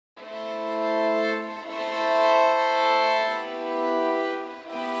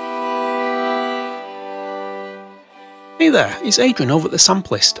Hey there, it's Adrian over at the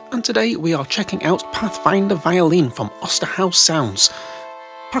Sampleist, and today we are checking out Pathfinder Violin from Osterhouse Sounds.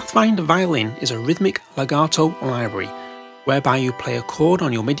 Pathfinder Violin is a rhythmic legato library, whereby you play a chord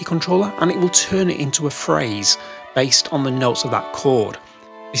on your MIDI controller and it will turn it into a phrase based on the notes of that chord.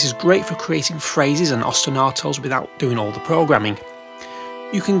 This is great for creating phrases and ostinatos without doing all the programming.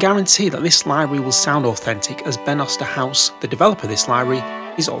 You can guarantee that this library will sound authentic, as Ben Osterhouse, the developer of this library,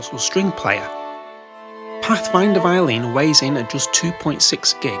 is also a string player. Pathfinder Violin weighs in at just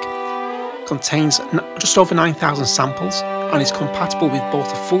 2.6 gig, contains just over 9,000 samples, and is compatible with both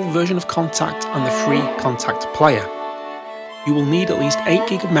the full version of Kontakt and the free Kontakt player. You will need at least 8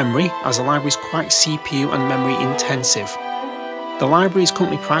 gig of memory, as the library is quite CPU and memory intensive. The library is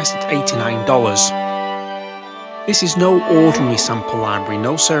currently priced at $89. This is no ordinary sample library,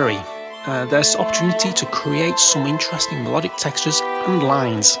 no siree. There's opportunity to create some interesting melodic textures and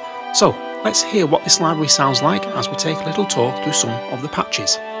lines. So, let's hear what this library sounds like as we take a little tour through some of the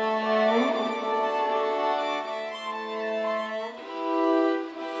patches.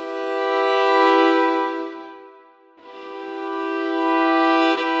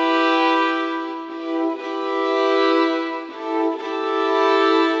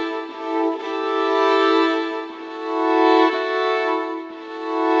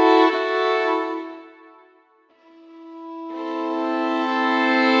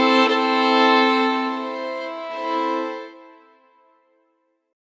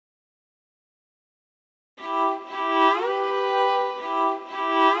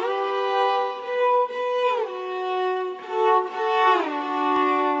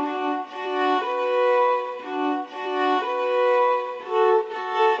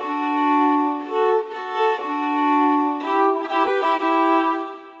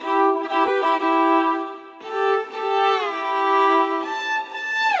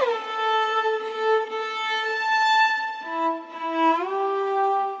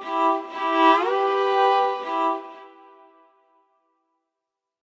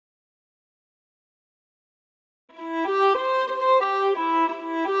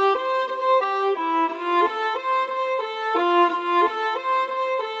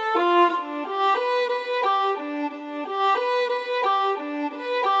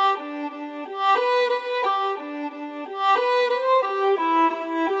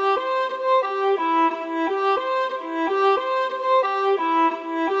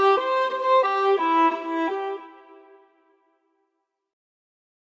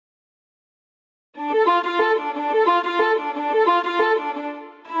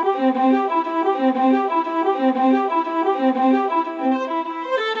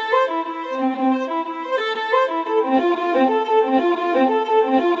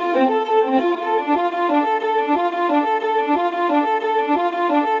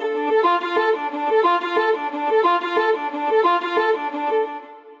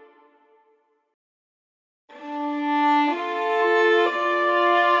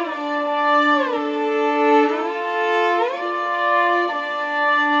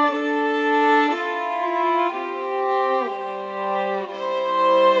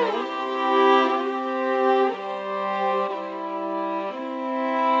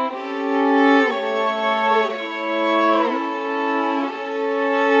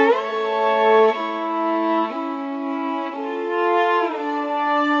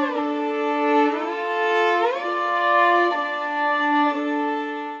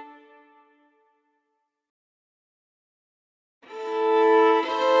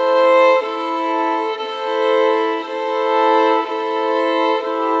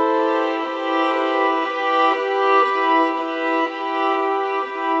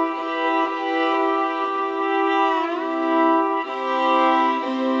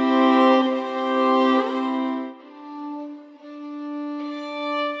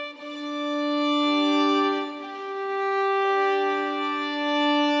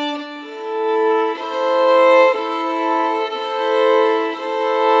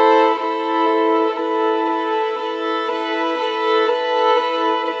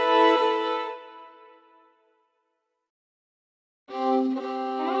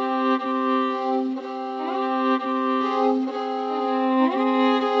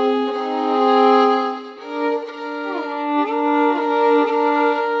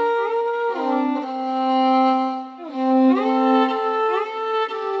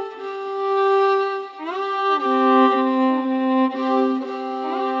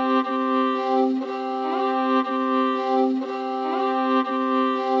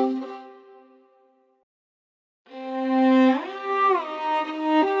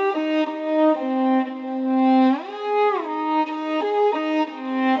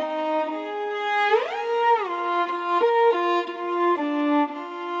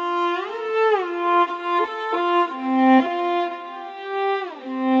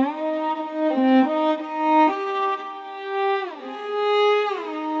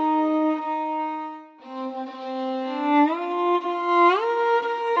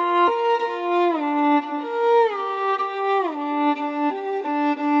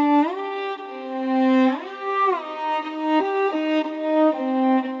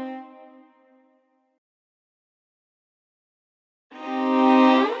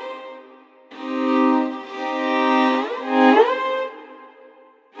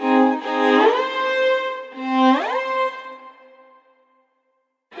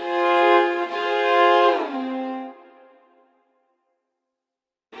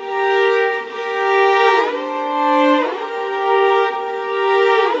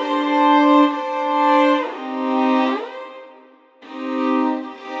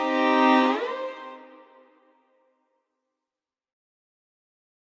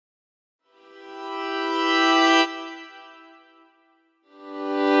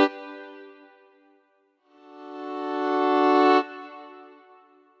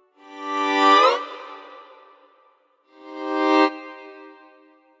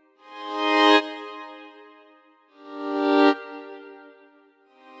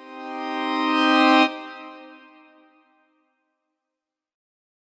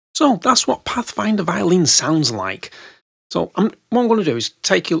 So that's what Pathfinder Violin sounds like. So what I'm going to do is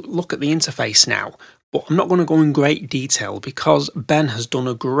take a look at the interface now, but I'm not going to go in great detail because Ben has done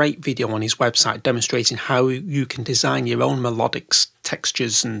a great video on his website demonstrating how you can design your own melodics,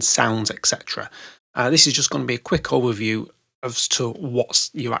 textures and sounds, etc. This is just going to be a quick overview as to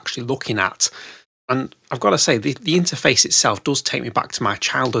what you're actually looking at. And I've got to say, the interface itself does take me back to my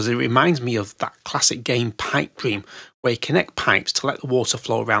childhood. It reminds me of that classic game Pipe Dream, where you connect pipes to let the water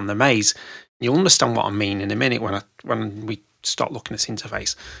flow around the maze. You'll understand what I mean in a minute when we start looking at this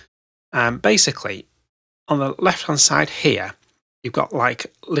interface. Basically, on the left-hand side here, you've got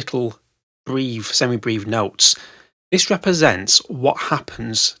like little semi-brief notes. This represents what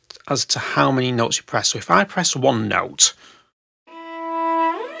happens as to how many notes you press. So if I press one note,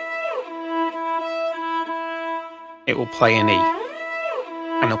 it will play an E,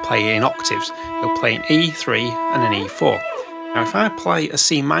 and it'll play it in octaves. It'll play an E3 and an E4. Now if I play a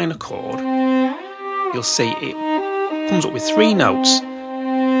C minor chord, you'll see it comes up with 3 notes,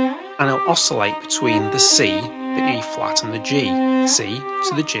 and it'll oscillate between the C, the E flat and the G. C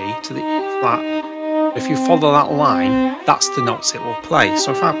to the G to the E flat. If you follow that line, that's the notes it will play.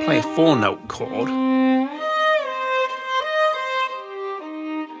 So if I play a 4-note chord,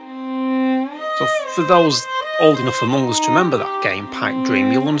 so for those old enough among us to remember that game, Pipe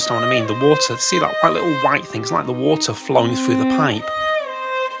Dream, you'll understand what I mean. The water, see that little white thing? It's like the water flowing through the pipe.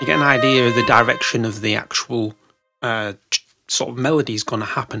 You get an idea of the direction of the actual sort of melody is going to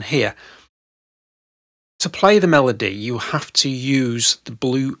happen here. To play the melody, you have to use the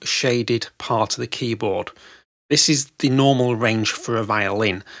blue shaded part of the keyboard. This is the normal range for a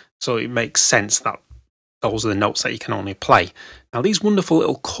violin, so it makes sense that those are the notes that you can only play. Now these wonderful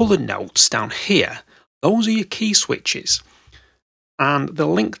little coloured notes down here, those are your key switches, and they're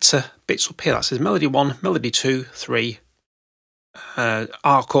linked to bits up here that says melody 1, melody 2, 3,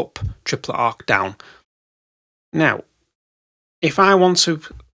 arc up, triplet arc down. Now, if I want to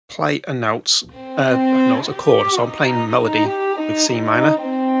play a chord, so I'm playing melody with C minor,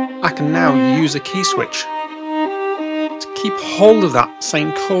 I can now use a key switch to keep hold of that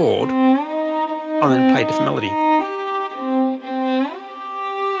same chord and then play a different melody.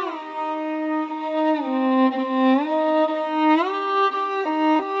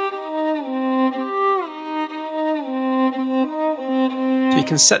 So you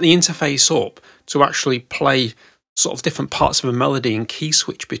can set the interface up to actually play sort of different parts of a melody and key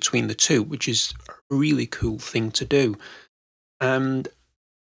switch between the two, which is a really cool thing to do. And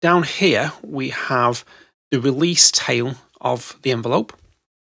down here we have the release tail of the envelope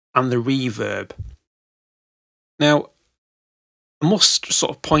and the reverb. Now, I must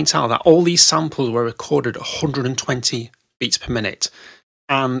sort of point out that all these samples were recorded at 120 beats per minute,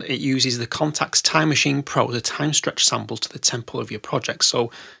 and it uses the Kontakt's Time Machine Pro to time stretch samples to the tempo of your project. So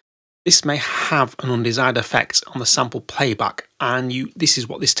this may have an undesired effect on the sample playback, and this is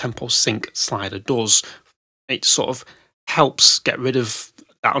what this tempo sync slider does. It sort of helps get rid of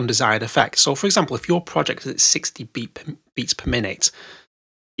that undesired effect. So for example, if your project is at 60 beats per minute,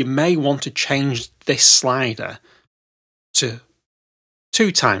 you may want to change this slider to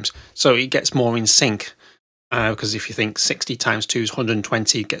 2 times so it gets more in sync, because if you think 60 times 2 is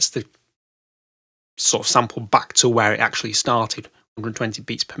 120, it gets the sort of sample back to where it actually started, 120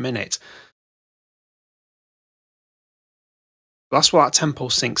 beats per minute. That's what that tempo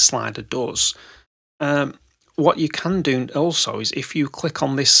sync slider does. What you can do also is if you click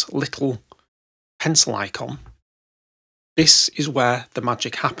on this little pencil icon, this is where the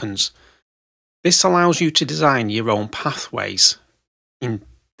magic happens. This allows you to design your own pathways in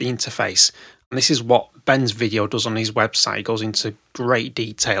the interface. And this is what Ben's video does on his website. He goes into great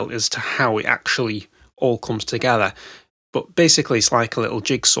detail as to how it actually all comes together. But basically it's like a little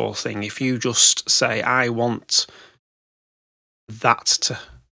jigsaw thing. If you just say, I want that to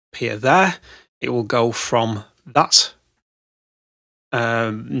appear there, it will go from that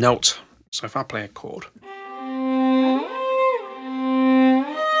note. So if I play a chord,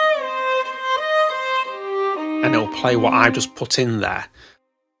 and it'll play what I just put in there.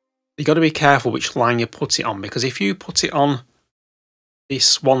 You've got to be careful which line you put it on, because if you put it on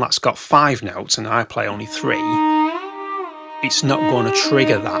this one that's got 5 notes and I play only 3, it's not going to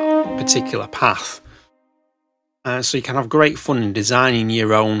trigger that particular path. So you can have great fun in designing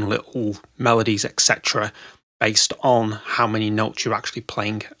your own little melodies, etc., based on how many notes you're actually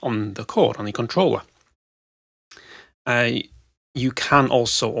playing on the chord, on the controller. You can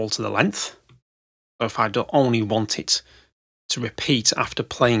also alter the length. So if I don't only want it to repeat after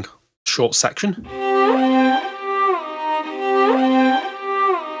playing a short section,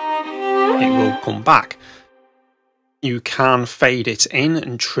 it will come back. You can fade it in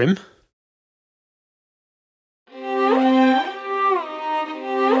and trim.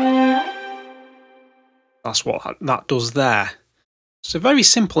 That's what that does there. It's a very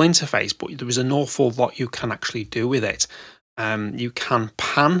simple interface, but there is an awful lot you can actually do with it. You can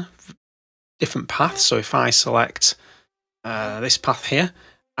pan different paths. So if I select this path here,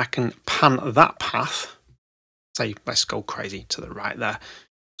 I can pan that path. Say, let's go crazy to the right there.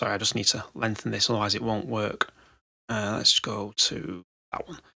 Sorry, I just need to lengthen this, otherwise it won't work. Let's go to that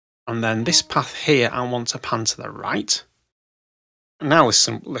one. And then this path here, I want to pan to the right. Now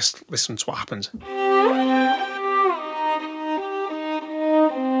listen to what happens. You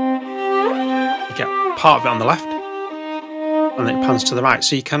get part of it on the left, and then it pans to the right.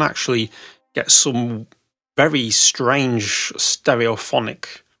 So you can actually get some very strange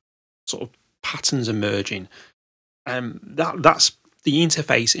stereophonic sort of patterns emerging. That's the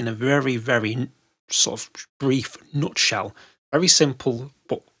interface in a very, very sort of brief nutshell. Very simple,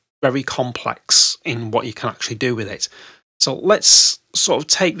 but very complex in what you can actually do with it. So let's sort of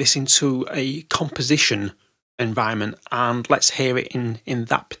take this into a composition environment and let's hear it in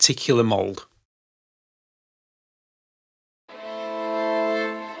that particular mold.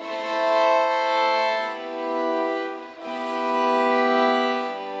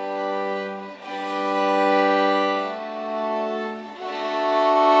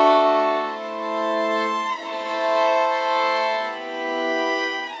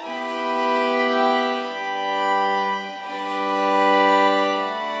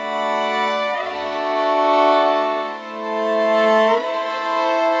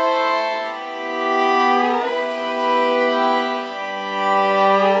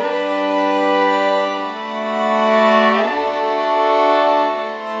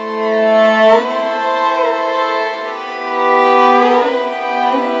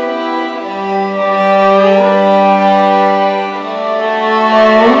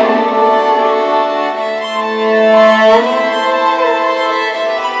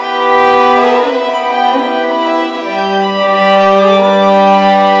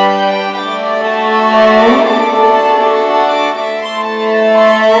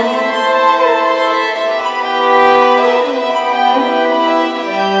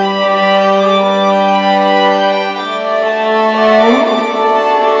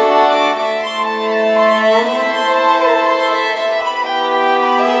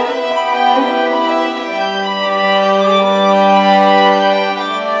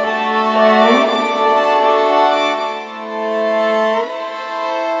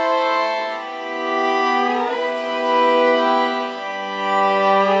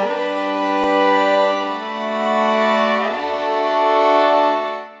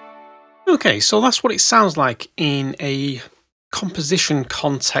 Okay, so that's what it sounds like in a composition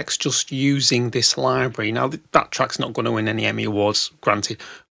context, just using this library. Now, that track's not going to win any Emmy Awards, granted,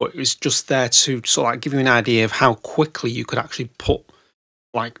 but it's just there to sort of like give you an idea of how quickly you could actually put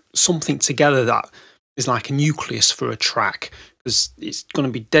like something together that is like a nucleus for a track, because it's going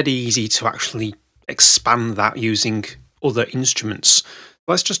to be dead easy to actually expand that using other instruments.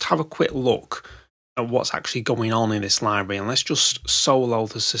 Let's just have a quick look at what's actually going on in this library, and let's just solo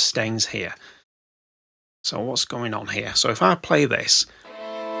the sustains here. So what's going on here? So if I play this,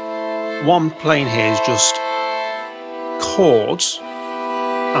 what I'm playing here is just chords,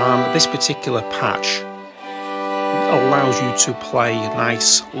 and this particular patch allows you to play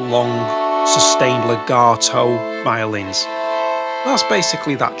nice long sustained legato violins. That's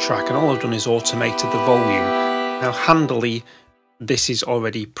basically that track, and all I've done is automated the volume. Now handily, this is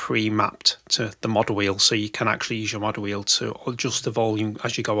already pre-mapped to the mod wheel, so you can actually use your mod wheel to adjust the volume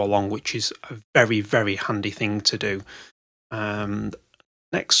as you go along, which is a very, very handy thing to do.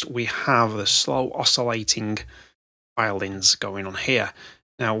 Next, we have the slow oscillating violins going on here.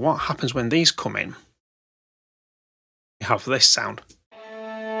 Now, what happens when these come in? You have this sound.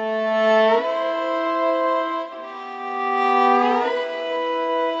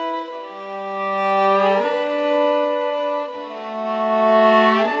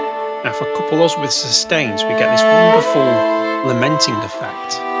 Now, if I couple those with sustains, we get this wonderful lamenting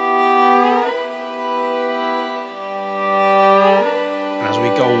effect. And as we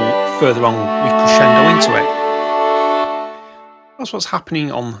go further on, we crescendo into it. That's what's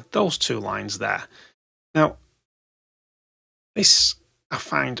happening on those two lines there. Now, this I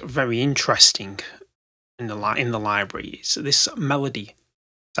find very interesting in the library. It's this melody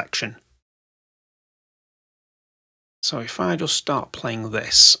section. So if I just start playing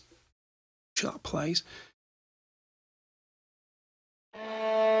this, that plays.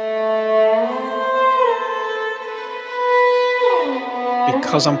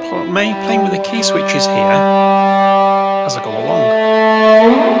 Because I'm playing with the key switches here, as I go along.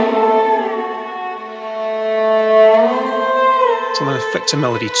 So then I flick to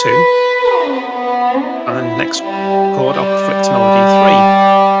melody 2, and then next chord I'll flick to melody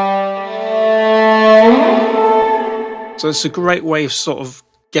 3. So it's a great way of sort of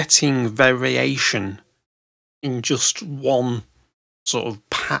getting variation in just one sort of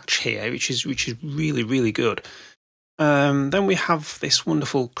patch here, which is really, really good. Then we have this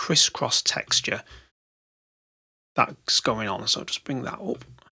wonderful crisscross texture that's going on, so I'll just bring that up.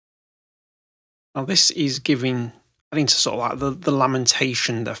 Now this is adding to sort of like the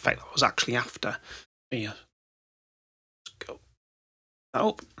lamentation effect that I was actually after. Here, let's go that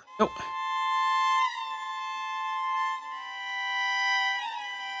up. Go.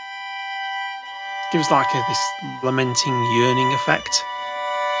 Gives like this lamenting, yearning effect.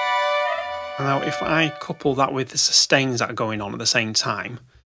 And now if I couple that with the sustains that are going on at the same time,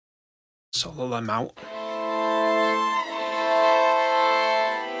 solo them out.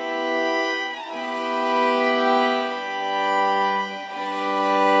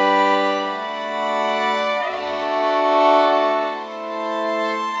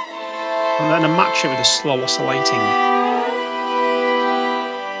 And then I match it with a slow oscillating.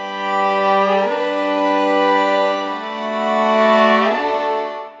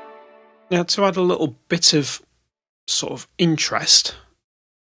 Now, to add a little bit of sort of interest,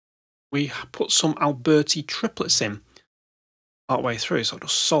 we put some Alberti triplets in part way through. So I'll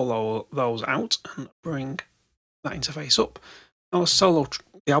just solo those out and bring that interface up. Now I'll solo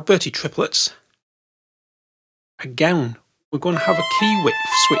the Alberti triplets. Again, we're going to have a key width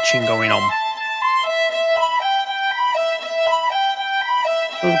switching going on.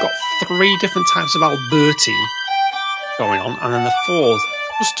 We've got 3 different types of Alberti going on, and then the 4th,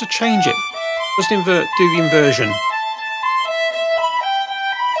 just to change it, just do the inversion.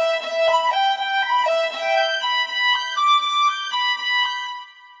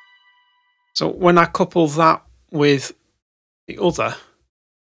 So when I couple that with the other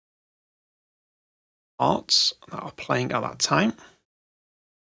parts that are playing at that time,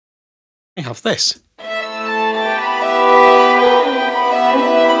 we have this.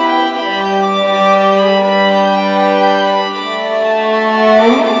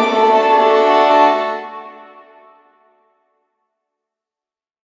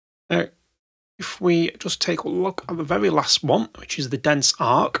 Now, if we just take a look at the very last one, which is the dense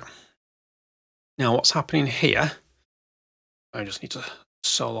arc. Now, what's happening here? I just need to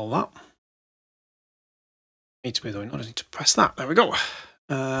solo that. Need to be doing. I just need to press that. There we go.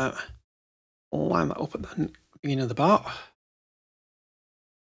 Line that up at the beginning of the bar.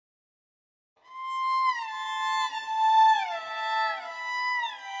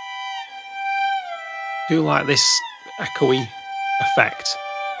 Do like this echoey effect.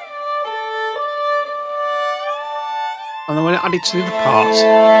 And then when I add it to the other parts,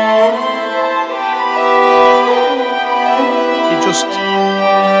 it just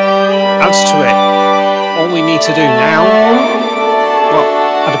adds to it. All we need to do now, well,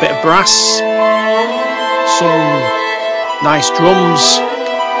 add a bit of brass, some nice drums,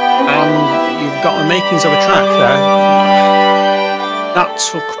 and you've got the makings of a track there. That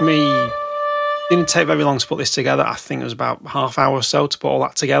took me, didn't take very long to put this together. I think it was about half hour or so to put all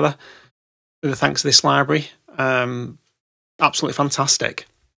that together, with the thanks to this library. Absolutely fantastic.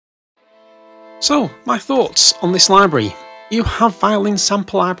 So, my thoughts on this library. You have violin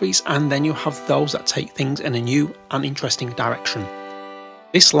sample libraries, and then you have those that take things in a new and interesting direction.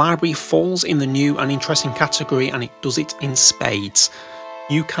 This library falls in the new and interesting category, and it does it in spades.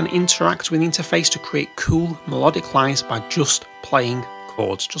 You can interact with the interface to create cool melodic lines by just playing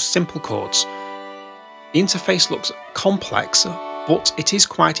chords, just simple chords. The interface looks complex, but it is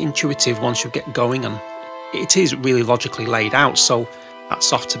quite intuitive once you get going, and it is really logically laid out, so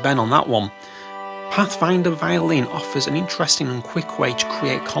hats off to Ben on that one. Pathfinder Violin offers an interesting and quick way to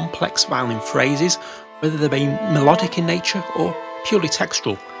create complex violin phrases, whether they be melodic in nature or purely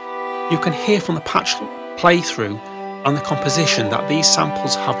textural. You can hear from the patch playthrough and the composition that these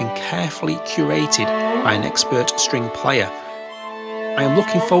samples have been carefully curated by an expert string player. I am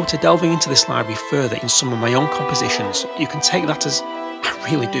looking forward to delving into this library further in some of my own compositions. You can take that as, I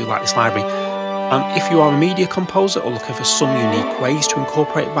really do like this library. And if you are a media composer or looking for some unique ways to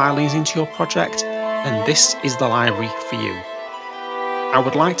incorporate violins into your project, then this is the library for you. I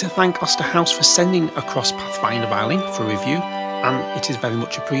would like to thank Osterhouse for sending across Pathfinder Violin for review, and it is very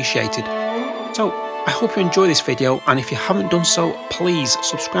much appreciated. So, I hope you enjoy this video, and if you haven't done so, please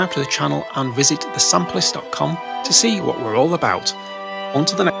subscribe to the channel and visit thesampleist.com to see what we're all about. On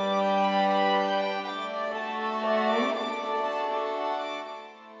to the next.